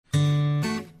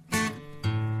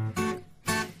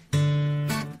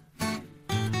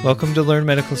Welcome to Learn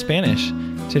Medical Spanish.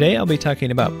 Today I'll be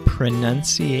talking about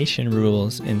pronunciation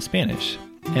rules in Spanish.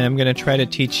 And I'm going to try to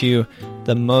teach you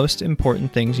the most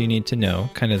important things you need to know,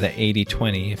 kind of the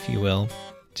 80-20, if you will,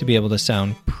 to be able to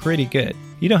sound pretty good.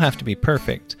 You don't have to be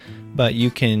perfect, but you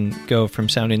can go from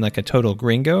sounding like a total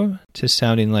gringo to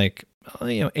sounding like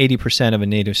 80% of a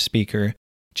native speaker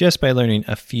just by learning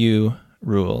a few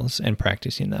rules and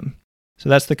practicing them. So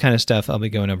that's the kind of stuff I'll be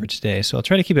going over today. So I'll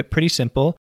try to keep it pretty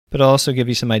simple, but I'll also give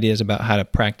you some ideas about how to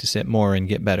practice it more and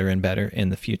get better and better in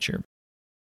the future.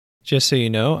 Just so you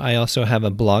know, I also have a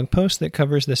blog post that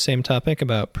covers the same topic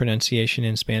about pronunciation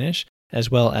in Spanish, as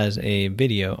well as a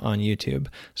video on YouTube.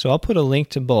 So I'll put a link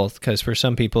to both because for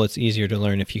some people it's easier to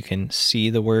learn if you can see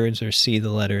the words or see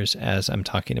the letters as I'm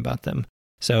talking about them.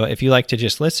 So if you like to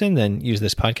just listen, then use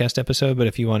this podcast episode. But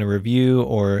if you want to review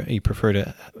or you prefer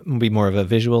to be more of a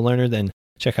visual learner, then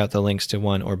check out the links to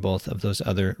one or both of those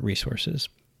other resources.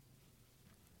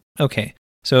 Okay,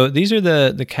 so these are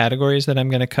the categories that I'm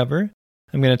going to cover.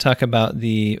 I'm going to talk about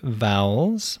the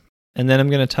vowels, and then I'm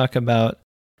going to talk about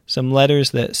some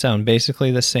letters that sound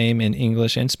basically the same in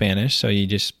English and Spanish, so you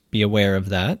just be aware of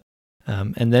that.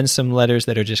 And then some letters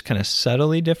that are just kind of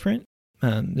subtly different.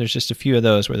 There's just a few of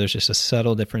those where there's just a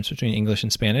subtle difference between English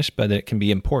and Spanish, but it can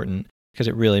be important because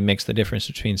it really makes the difference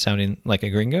between sounding like a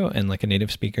gringo and like a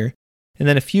native speaker. And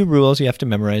then a few rules you have to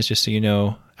memorize just so you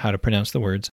know how to pronounce the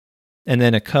words. And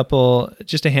then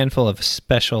just a handful of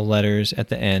special letters at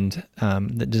the end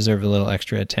that deserve a little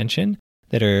extra attention,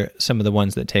 that are some of the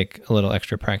ones that take a little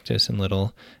extra practice and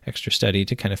little extra study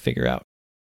to kind of figure out.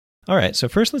 All right, so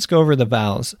first let's go over the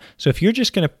vowels. So if you're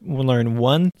just going to learn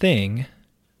one thing,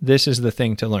 this is the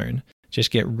thing to learn.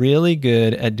 Just get really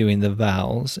good at doing the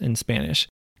vowels in Spanish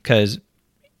because,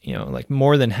 like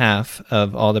more than half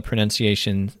of all the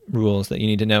pronunciation rules that you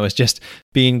need to know is just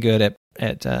being good at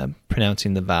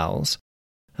pronouncing the vowels.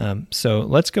 So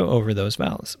let's go over those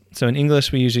vowels. So in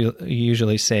English, we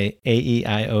usually say A, E,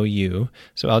 I, O, U.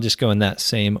 So I'll just go in that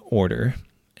same order.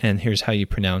 And here's how you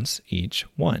pronounce each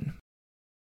one.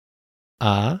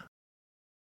 A,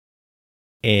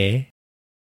 E,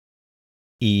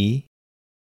 I,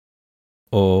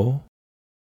 O,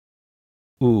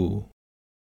 U.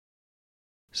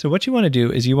 So what you want to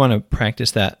do is you want to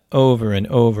practice that over and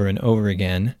over and over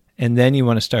again, and then you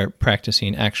want to start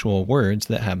practicing actual words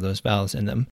that have those vowels in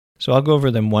them. So I'll go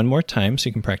over them one more time so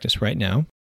you can practice right now.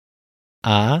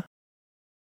 A,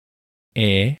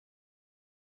 E,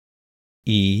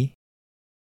 I,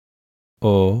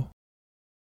 O,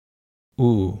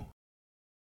 U.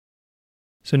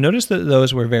 So notice that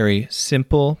those were very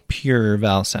simple, pure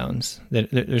vowel sounds.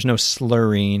 There's no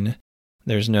slurring.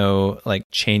 There's no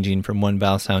changing from one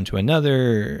vowel sound to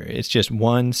another. It's just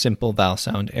one simple vowel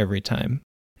sound every time.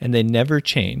 And they never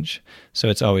change. So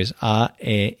it's always A,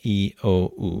 E, I,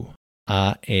 O, U.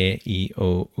 A, E, I,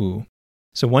 O, U.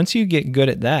 So once you get good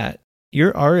at that,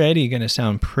 you're already going to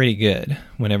sound pretty good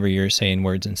whenever you're saying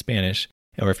words in Spanish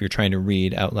or if you're trying to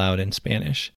read out loud in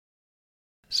Spanish.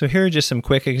 So here are just some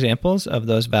quick examples of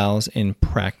those vowels in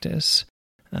practice.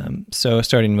 So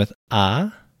starting with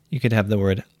A, you could have the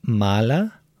word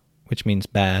mala, which means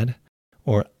bad,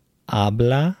 or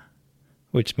habla,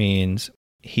 which means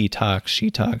he talks, she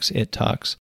talks, it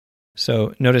talks.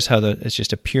 So notice how it's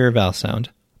just a pure vowel sound.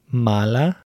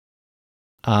 Mala,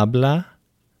 habla.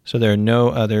 So there are no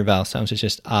other vowel sounds. It's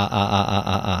just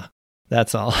a.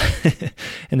 That's all.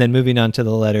 And then moving on to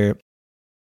the letter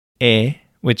E,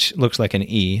 which looks like an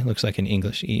E, looks like an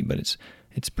English E, but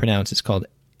it's pronounced, it's called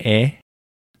E.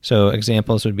 So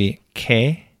examples would be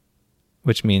que,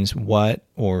 which means what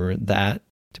or that,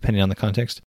 depending on the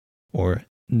context, or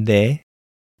de,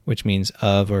 which means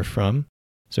of or from.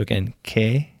 So again,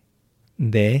 que,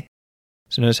 de.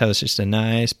 So notice how it's just a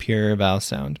nice, pure vowel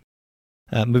sound.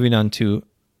 Moving on to,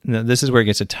 this is where it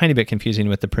gets a tiny bit confusing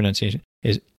with the pronunciation,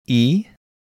 is E.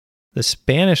 The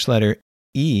Spanish letter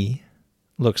E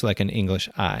looks like an English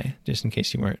I, just in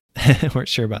case you weren't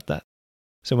sure about that.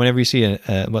 So whenever you see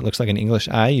what looks like an English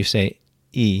I, you say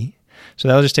E. So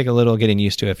that'll just take a little getting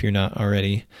used to if you're not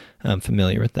already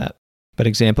familiar with that. But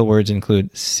example words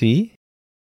include si,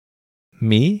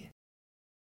 me.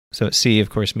 So si, of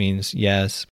course, means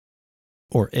yes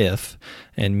or if,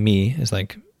 and me is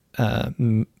like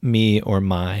me or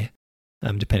my,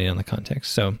 depending on the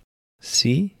context. So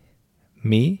si,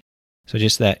 me. So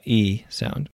just that E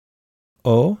sound.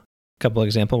 O, a couple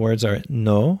example words are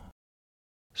no,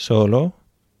 solo.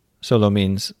 Solo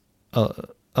means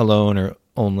alone or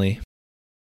only.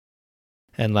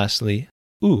 And lastly,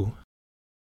 u.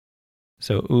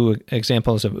 So u,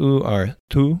 examples of u are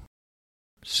tu,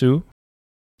 su.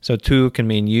 So tu can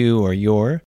mean you or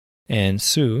your, And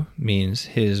su means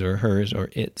his or hers or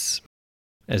its,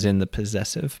 as in the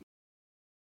possessive.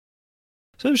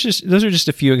 So those are just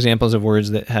a few examples of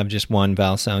words that have just one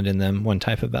vowel sound in them, one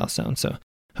type of vowel sound. So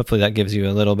hopefully that gives you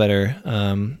a little better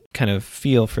kind of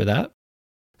feel for that.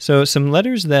 So some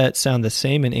letters that sound the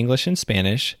same in English and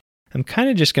Spanish. I'm kind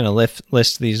of just going to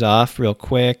list these off real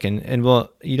quick, and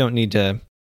you don't need to,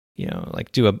 we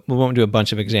won't do a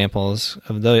bunch of examples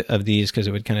of these because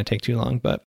it would kind of take too long,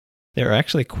 but there are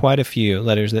actually quite a few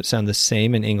letters that sound the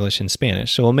same in English and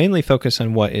Spanish. So we'll mainly focus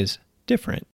on what is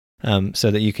different. So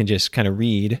that you can just kind of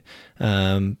read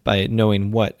by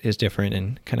knowing what is different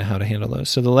and kind of how to handle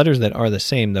those. So the letters that are the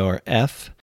same, though, are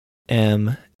F,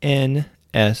 M, N,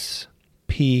 S,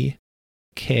 P,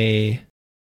 K,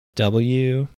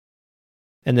 W,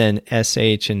 and then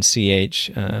SH and CH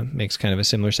makes kind of a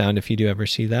similar sound if you do ever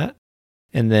see that.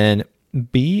 And then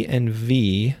B and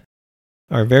V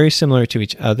are very similar to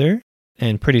each other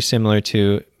and pretty similar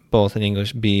to both in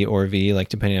English B or V, like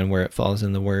depending on where it falls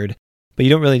in the word. But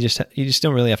you just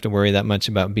don't really have to worry that much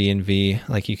about B and V.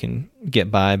 Like you can get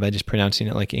by just pronouncing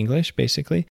it like English,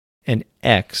 basically. And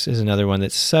X is another one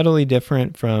that's subtly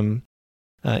different from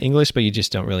English, but you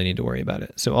just don't really need to worry about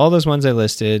it. So all those ones I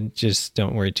listed, just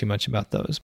don't worry too much about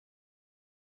those.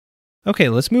 Okay,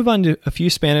 let's move on to a few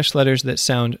Spanish letters that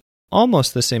sound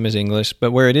almost the same as English,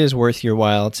 but where it is worth your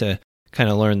while to kind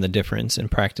of learn the difference and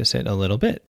practice it a little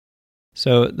bit.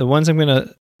 So the ones I'm going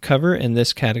to cover in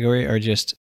this category are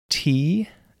just T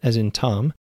as in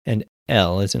Tom and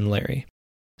L as in Larry.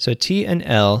 So T and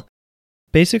L,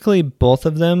 basically both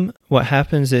of them, what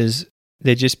happens is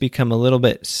they just become a little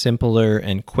bit simpler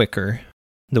and quicker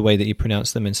the way that you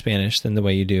pronounce them in Spanish than the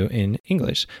way you do in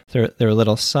English. They're a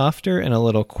little softer and a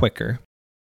little quicker.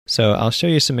 So I'll show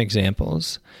you some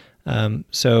examples.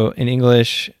 So in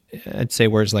English, I'd say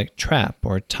words like trap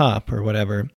or top or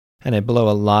whatever, and I blow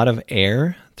a lot of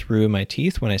air through my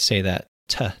teeth when I say that,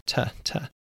 ta, ta, ta.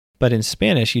 But in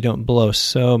Spanish, you don't blow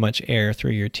so much air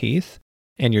through your teeth,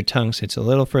 and your tongue sits a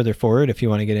little further forward if you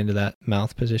want to get into that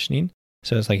mouth positioning.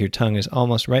 So it's like your tongue is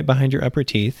almost right behind your upper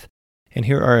teeth. And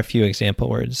here are a few example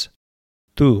words.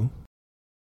 Tu,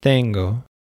 tengo,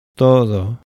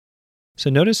 todo. So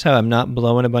notice how I'm not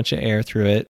blowing a bunch of air through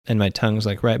it, and my tongue's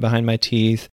like right behind my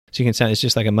teeth. So you can sound, it's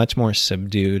just like a much more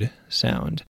subdued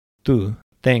sound. Tu,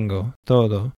 tengo,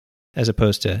 todo, as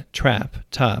opposed to trap,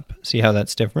 top. See how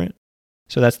that's different?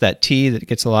 So that's that T that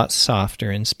gets a lot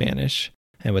softer in Spanish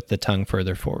and with the tongue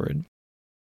further forward.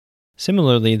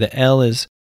 Similarly, the L is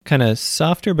kind of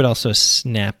softer but also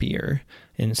snappier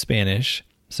in Spanish.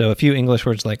 So a few English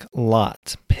words like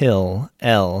lot, pill,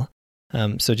 L.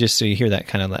 So just so you hear that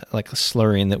kind of like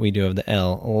slurring that we do of the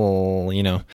L,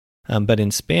 But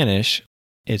in Spanish,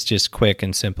 it's just quick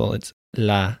and simple. It's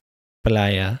la,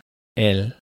 playa,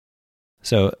 el.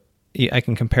 So I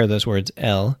can compare those words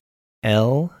L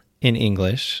in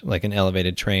English, like an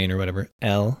elevated train or whatever,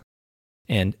 L,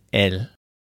 and el,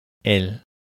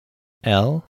 L,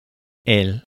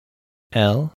 el,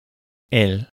 el.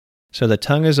 So the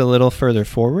tongue is a little further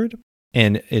forward,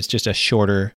 and it's just a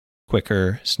shorter,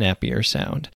 quicker, snappier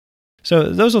sound. So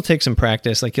those will take some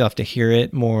practice, like you'll have to hear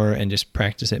it more and just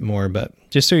practice it more, but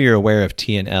just so you're aware of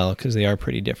T and L, because they are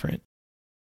pretty different.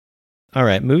 All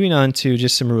right, moving on to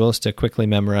just some rules to quickly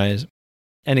memorize.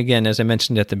 And again, as I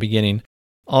mentioned at the beginning,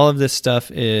 all of this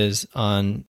stuff is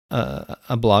on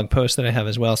a blog post that I have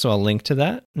as well, so I'll link to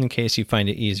that in case you find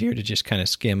it easier to just kind of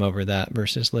skim over that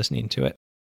versus listening to it.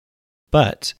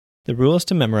 But the rules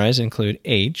to memorize include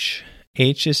H.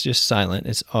 H is just silent.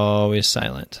 It's always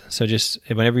silent. So just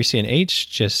whenever you see an H,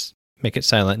 just make it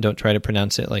silent. Don't try to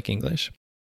pronounce it like English.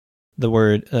 The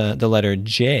letter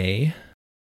J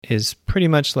is pretty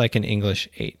much like an English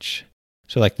H.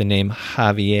 So like the name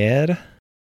Javier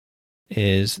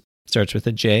starts with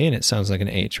a J and it sounds like an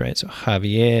H, right? So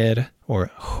Javier or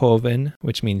joven,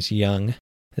 which means young,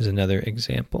 is another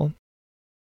example.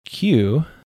 Q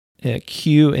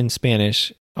in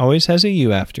Spanish always has a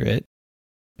U after it,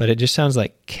 but it just sounds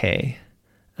like K.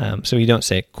 So you don't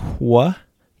say qua,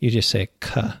 you just say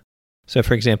ka. So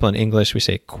for example, in English, we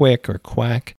say quick or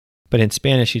quack, but in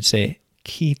Spanish, you'd say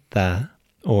quita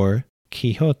or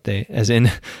Quixote, as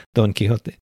in Don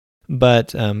Quixote.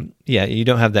 But you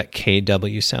don't have that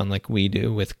KW sound like we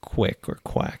do with quick or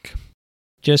quack.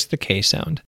 Just the K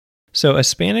sound. So a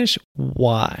Spanish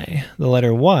Y, the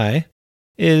letter Y,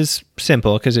 is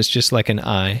simple because it's just like an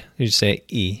I. You just say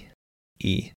E.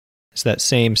 It's that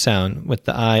same sound with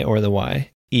the I or the Y,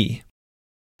 E.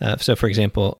 So for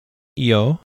example,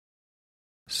 yo,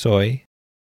 soy.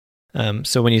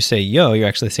 So when you say yo, you're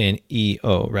actually saying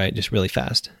E-O, right? Just really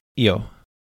fast. Yo.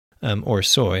 Or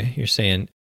soy, you're saying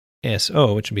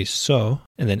S-O, which would be so,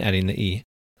 and then adding the E,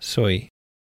 soy.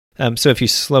 So if you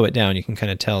slow it down, you can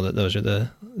kind of tell that those are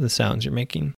the sounds you're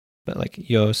making. But like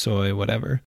yo, soy,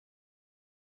 whatever.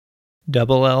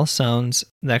 Double L sounds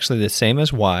actually the same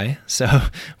as Y. So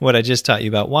what I just taught you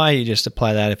about Y, you just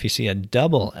apply that if you see a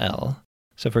double L.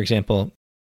 So for example,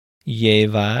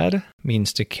 llevar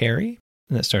means to carry,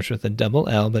 and that starts with a double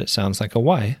L, but it sounds like a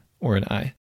Y or an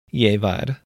I.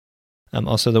 Llevar.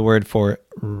 Also the word for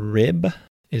rib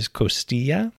is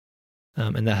costilla,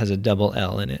 and that has a double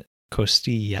L in it.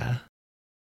 Costilla.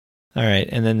 All right,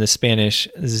 and then the Spanish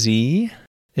Z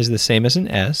is the same as an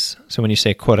S. So when you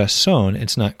say corazón,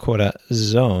 it's not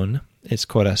corazón, it's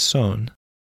corazón,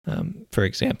 for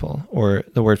example. Or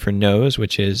the word for nose,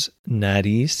 which is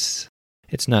nariz.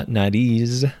 It's not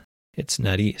nariz, it's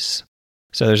nariz.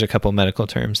 So there's a couple medical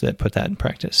terms that put that in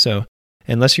practice. So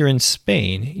unless you're in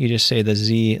Spain, you just say the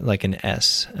Z like an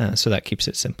S, so that keeps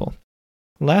it simple.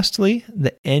 Lastly,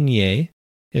 the Nye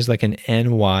is like an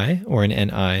NY or an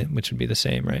NI, which would be the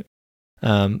same, right?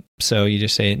 So you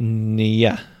just say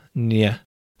nya, nya.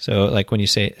 So like when you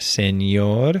say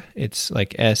señor, it's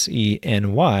like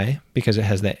S-E-N-Y because it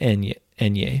has that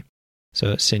Nye.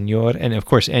 So señor, and of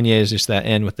course Nye is just that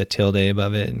N with the tilde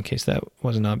above it in case that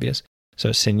wasn't obvious. So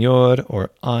señor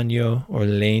or año or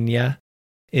leña.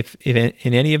 If in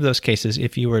any of those cases,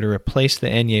 if you were to replace the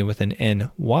Nye with an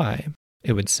NY,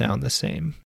 it would sound the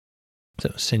same. So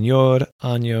señor,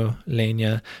 año,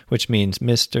 leña, which means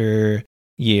Mr.,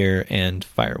 year, and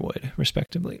firewood,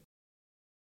 respectively.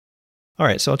 All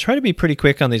right, so I'll try to be pretty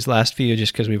quick on these last few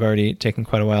just because we've already taken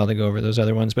quite a while to go over those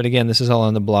other ones. But again, this is all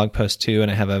on the blog post too,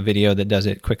 and I have a video that does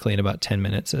it quickly in about 10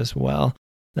 minutes as well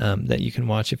that you can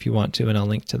watch if you want to, and I'll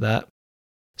link to that.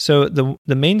 So the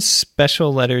main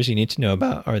special letters you need to know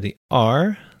about are the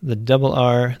R, the double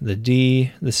R, the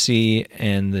D, the C,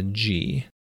 and the G.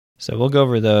 So we'll go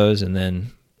over those and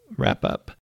then wrap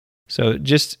up. So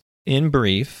just in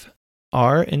brief,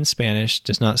 R in Spanish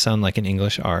does not sound like an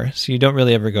English R. So you don't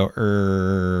really ever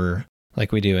go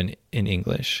like we do in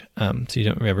English. So you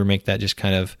don't ever make that just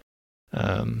kind of,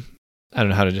 I don't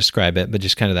know how to describe it, but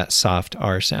just kind of that soft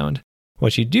R sound.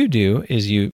 What you do is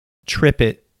you trip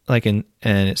it and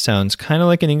it sounds kind of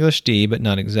like an English D, but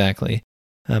not exactly.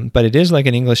 But it is like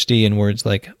an English D in words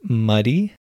like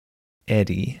muddy,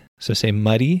 eddy. So say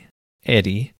muddy,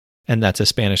 eddy, and that's a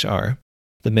Spanish R,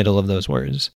 the middle of those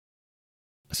words.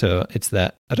 So it's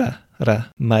that ra,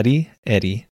 muddy,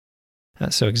 eddy.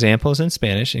 So examples in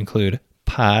Spanish include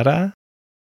para,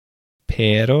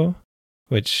 pero,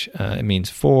 which it means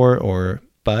for or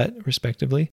but,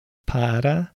 respectively.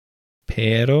 Para,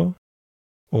 pero,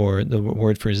 or the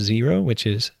word for zero, which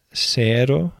is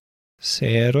cero,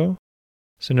 cero.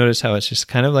 So notice how it's just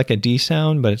kind of like a D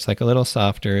sound, but it's like a little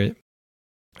softer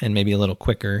and maybe a little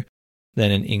quicker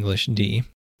than an English D.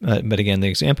 But again, the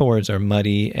example words are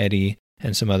muddy, eddy,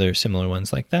 and some other similar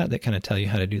ones like that kind of tell you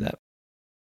how to do that.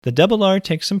 The double R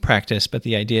takes some practice, but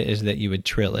the idea is that you would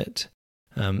trill it.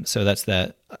 So that's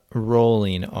that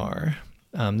rolling R.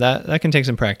 That can take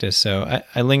some practice. So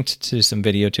I linked to some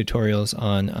video tutorials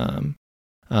on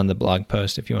the blog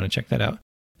post if you want to check that out.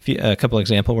 A couple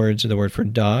example words are the word for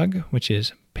dog, which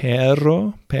is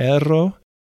perro, perro,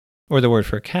 or the word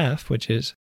for calf, which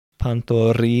is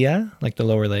pantorrilla, like the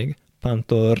lower leg,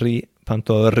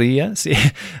 pantorrilla. See,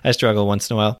 I struggle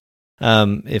once in a while.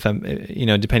 If I'm,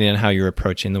 depending on how you're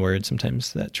approaching the word,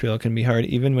 sometimes that trill can be hard,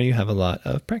 even when you have a lot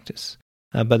of practice.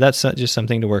 But that's just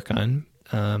something to work on.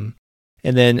 And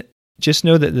then just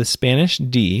know that the Spanish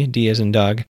D as in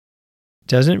dog,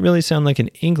 doesn't really sound like an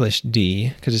English D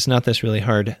because it's not this really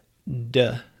hard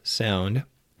D sound,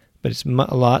 but it's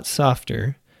a lot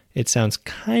softer. It sounds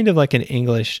kind of like an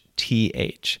English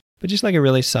TH, but just like a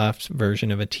really soft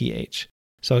version of a TH.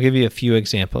 So I'll give you a few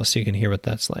examples so you can hear what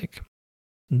that's like.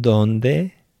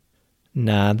 Donde,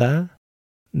 nada,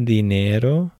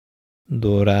 dinero,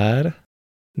 durar,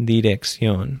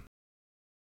 dirección.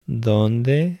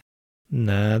 Donde,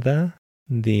 nada,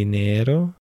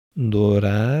 dinero,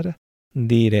 durar,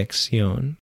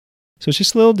 dirección. So it's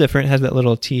just a little different, has that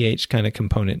little TH kind of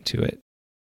component to it.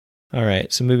 All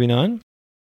right, so moving on.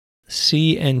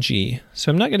 C and G.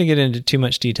 So I'm not going to get into too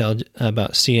much detail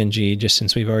about C and G just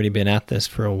since we've already been at this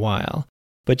for a while.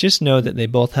 But just know that they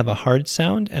both have a hard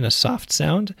sound and a soft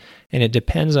sound, and it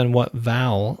depends on what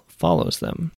vowel follows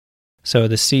them. So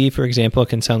the C, for example,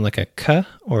 can sound like a K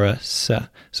or a S,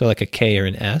 so like a K or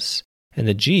an S. And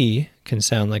the G can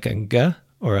sound like a G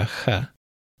or a H.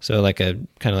 So like a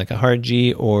kind of like a hard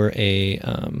G or a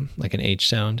like an H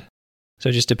sound. So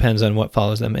it just depends on what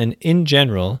follows them. And in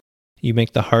general, you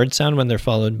make the hard sound when they're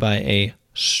followed by a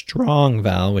strong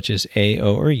vowel, which is A,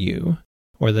 O, or U,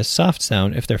 or the soft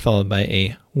sound if they're followed by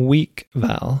a weak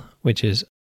vowel, which is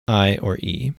I or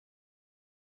E.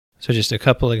 So just a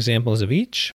couple examples of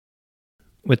each.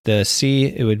 With the C,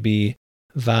 it would be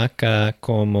vaca,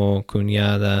 como,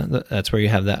 cuñada. That's where you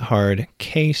have that hard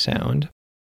K sound.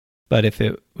 But if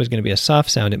it was going to be a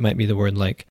soft sound, it might be the word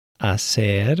like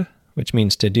hacer, which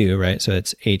means to do, right? So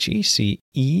it's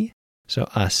H-E-C-E, so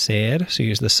hacer, so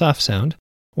use the soft sound,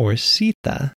 or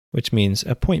cita, which means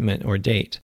appointment or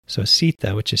date. So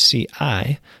cita, which is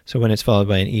C-I, so when it's followed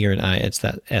by an E or an I, it's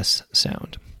that S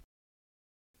sound.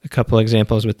 A couple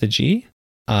examples with the G,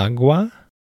 agua,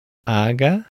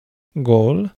 aga,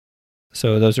 gol.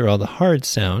 So those are all the hard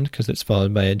sound because it's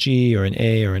followed by a G or an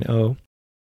A or an O.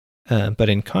 But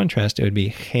in contrast, it would be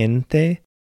gente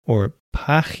or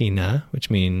página, which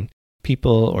mean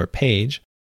people or page.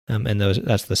 And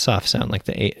that's the soft sound, like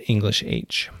the English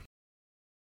H.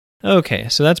 Okay,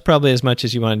 so that's probably as much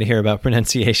as you wanted to hear about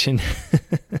pronunciation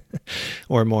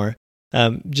or more.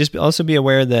 Just also be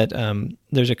aware that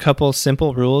there's a couple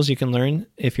simple rules you can learn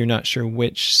if you're not sure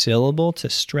which syllable to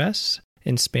stress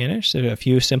in Spanish. There are a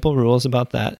few simple rules about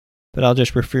that, but I'll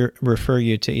just refer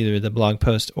you to either the blog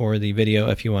post or the video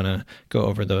if you want to go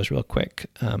over those real quick,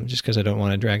 just because I don't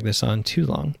want to drag this on too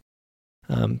long.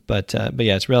 But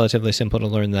yeah, it's relatively simple to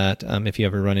learn that if you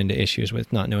ever run into issues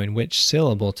with not knowing which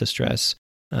syllable to stress.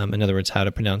 In other words, how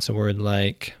to pronounce a word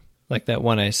like that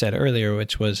one I said earlier,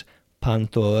 which was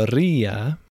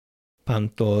pantorrilla.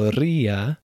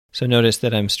 So notice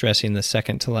that I'm stressing the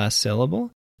second to last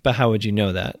syllable, but how would you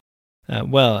know that?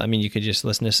 Well, I mean, you could just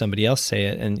listen to somebody else say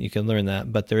it and you can learn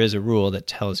that, but there is a rule that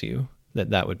tells you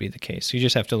that would be the case. So you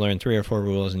just have to learn 3 or 4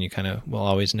 rules and you kind of will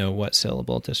always know what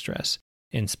syllable to stress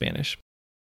in Spanish.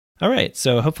 All right,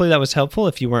 so hopefully that was helpful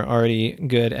if you weren't already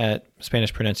good at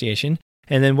Spanish pronunciation.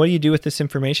 And then what do you do with this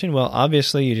information? Well,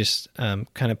 obviously you just kind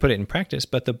of put it in practice,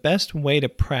 but the best way to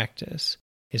practice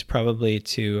is probably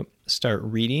to start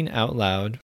reading out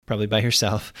loud, probably by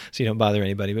yourself so you don't bother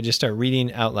anybody, but just start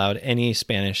reading out loud any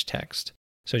Spanish text.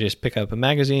 So just pick up a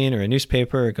magazine or a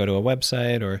newspaper or go to a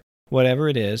website or whatever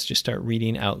it is, just start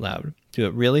reading out loud. Do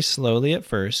it really slowly at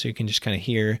first so you can just kind of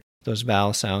hear those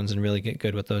vowel sounds and really get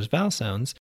good with those vowel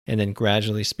sounds. And then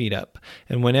gradually speed up.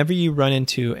 And whenever you run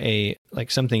into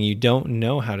something you don't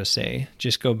know how to say,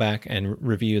 just go back and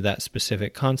review that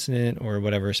specific consonant or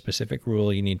whatever specific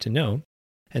rule you need to know.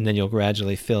 And then you'll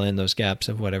gradually fill in those gaps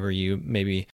of whatever you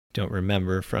maybe don't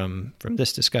remember from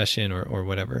this discussion or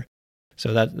whatever.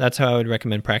 So that's how I would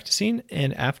recommend practicing.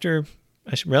 And after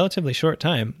a relatively short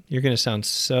time, you're going to sound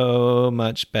so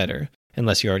much better.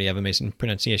 Unless you already have amazing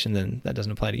pronunciation, then that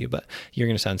doesn't apply to you. But you're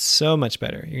going to sound so much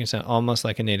better. You're going to sound almost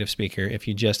like a native speaker if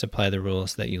you just apply the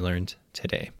rules that you learned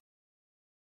today.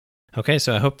 Okay,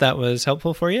 so I hope that was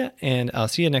helpful for you, and I'll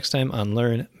see you next time on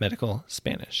Learn Medical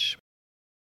Spanish.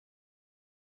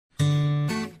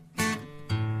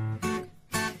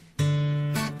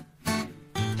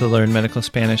 The Learn Medical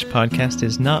Spanish podcast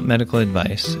is not medical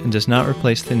advice and does not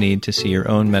replace the need to see your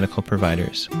own medical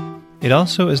providers. It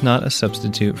also is not a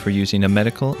substitute for using a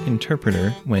medical interpreter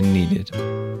when needed.